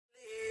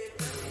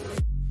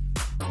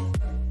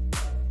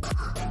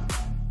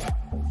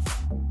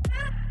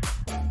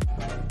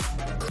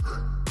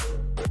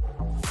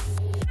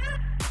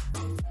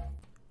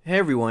Hey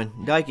everyone,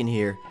 Daiken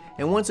here,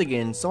 and once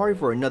again, sorry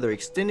for another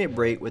extended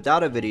break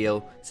without a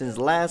video since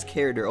last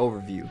character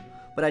overview,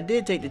 but I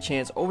did take the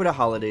chance over the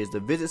holidays to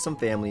visit some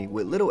family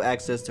with little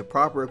access to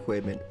proper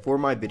equipment for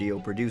my video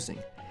producing.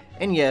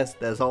 And yes,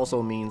 that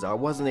also means I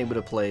wasn't able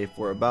to play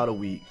for about a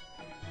week.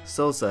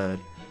 So sad.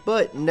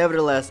 But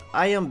nevertheless,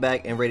 I am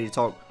back and ready to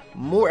talk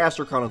more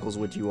Astral Chronicles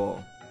with you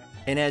all.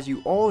 And as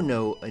you all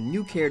know, a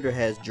new character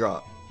has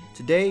dropped.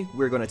 Today,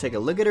 we're going to take a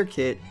look at her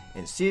kit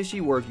and see if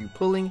she's worth you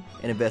pulling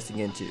and investing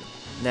into.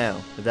 Now,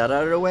 with that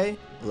out of the way,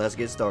 let's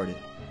get started.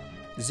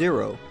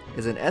 Zero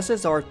is an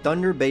SSR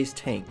Thunder-based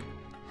tank.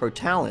 Her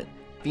talent,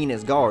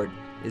 Phoenix Guard,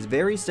 is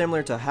very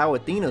similar to how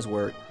Athena's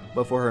work,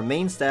 but for her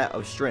main stat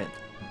of strength.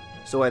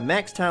 So at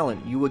max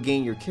talent, you will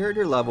gain your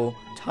character level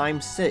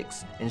times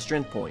 6 in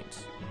strength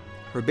points.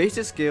 Her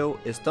basic skill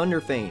is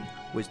Thunder Feign,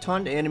 which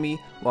taunts the enemy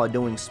while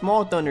doing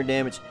small thunder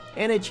damage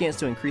and a chance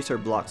to increase her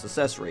block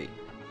success rate.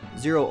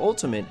 Zero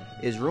ultimate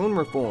is Rune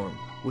Reform,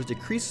 which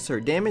decreases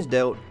her damage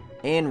dealt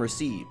and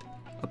received.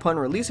 Upon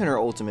releasing her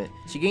ultimate,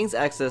 she gains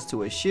access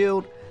to a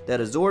shield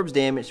that absorbs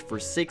damage for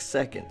 6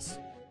 seconds.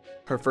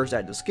 Her first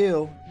active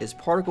skill is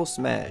Particle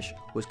Smash,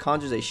 which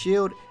conjures a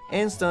shield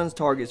and stuns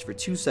targets for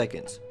 2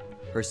 seconds.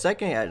 Her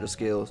second active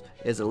skill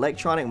is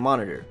Electronic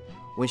Monitor.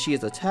 When she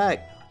is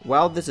attacked,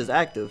 while this is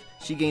active,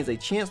 she gains a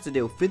chance to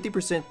deal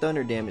 50%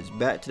 thunder damage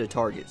back to the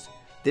targets.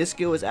 This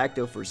skill is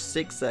active for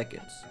 6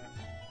 seconds.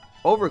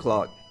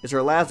 Overclock is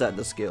her last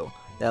active skill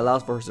that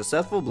allows for her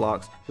successful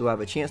blocks to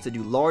have a chance to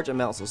do large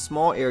amounts of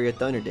small area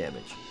thunder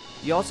damage.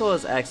 She also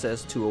has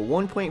access to a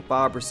 1.5%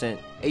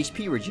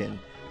 HP regen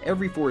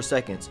every 4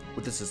 seconds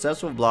with a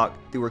successful block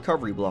through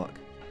Recovery Block,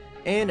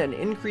 and an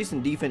increase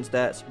in defense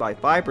stats by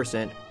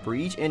 5% for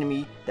each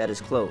enemy that is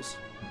close.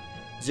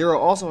 Zero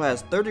also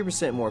has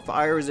 30% more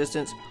fire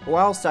resistance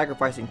while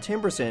sacrificing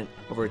 10%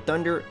 of her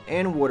thunder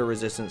and water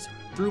resistance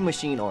through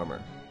machine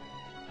armor.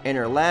 And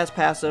her last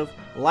passive,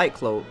 Light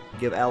Cloak,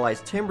 give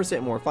allies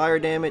 10% more fire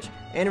damage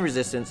and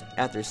resistance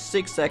after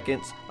 6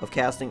 seconds of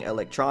casting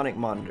Electronic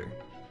Monitor.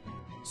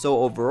 So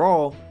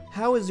overall,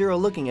 how is Zero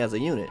looking as a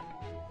unit?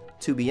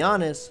 To be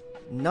honest,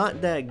 not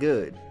that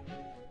good.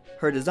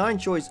 Her design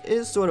choice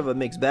is sort of a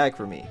mixed bag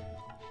for me.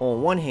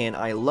 On one hand,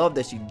 I love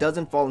that she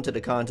doesn't fall into the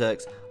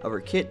context of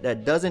her kit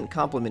that doesn't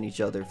complement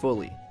each other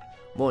fully.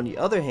 But on the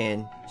other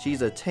hand,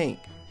 she's a tank.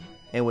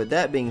 And with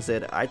that being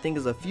said, I think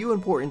there's a few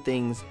important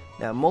things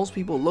that most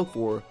people look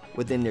for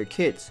within their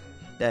kits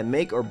that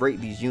make or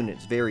break these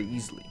units very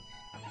easily.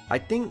 I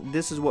think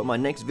this is what my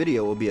next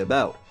video will be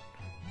about.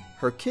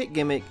 Her kit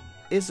gimmick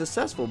is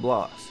successful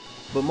blocks,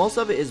 but most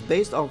of it is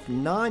based off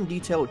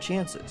non-detailed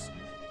chances.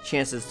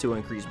 Chances to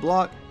increase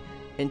block,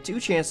 and 2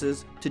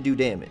 chances to do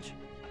damage.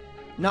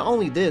 Not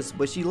only this,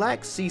 but she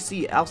lacks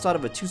CC outside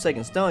of a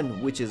 2-second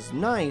stun, which is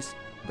nice,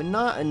 but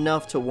not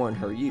enough to warrant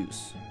her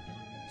use.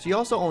 She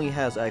also only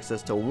has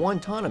access to 1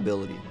 taunt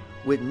ability,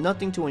 with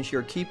nothing to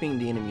ensure keeping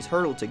the enemy's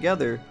hurdle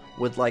together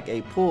with like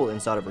a pull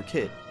inside of her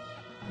kit.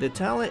 The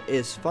talent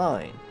is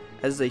fine,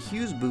 as it's a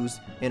huge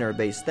boost in her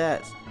base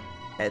stats,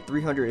 at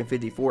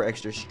 354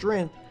 extra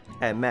strength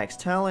at max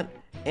talent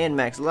and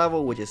max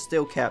level, which is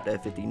still capped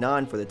at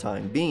 59 for the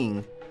time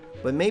being,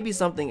 but maybe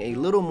something a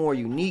little more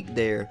unique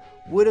there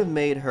would have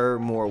made her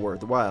more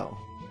worthwhile.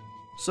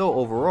 So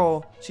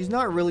overall, she's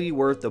not really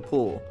worth the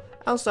pull,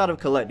 outside of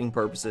collecting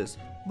purposes,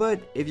 but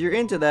if you're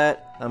into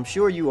that, I'm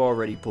sure you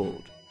already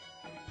pulled.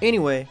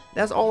 Anyway,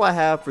 that's all I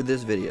have for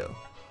this video.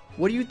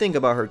 What do you think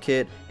about her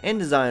kit and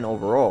design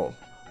overall?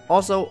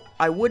 Also,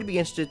 I would be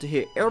interested to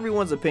hear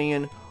everyone's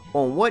opinion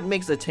on what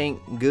makes a tank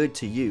good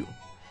to you,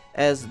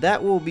 as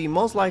that will be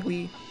most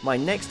likely my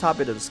next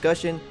topic of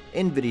discussion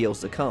in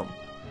videos to come.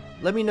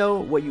 Let me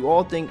know what you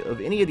all think of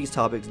any of these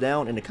topics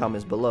down in the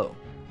comments below.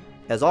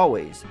 As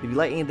always, if you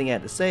like anything I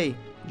had to say,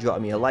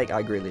 drop me a like,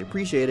 I greatly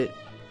appreciate it.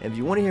 And if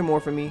you want to hear more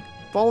from me,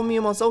 follow me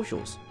on my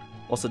socials.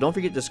 Also, don't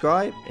forget to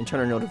subscribe and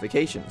turn on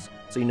notifications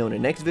so you know when the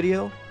next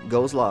video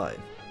goes live.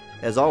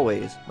 As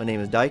always, my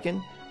name is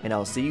Daiken, and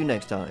I'll see you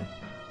next time.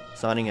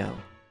 Signing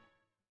out.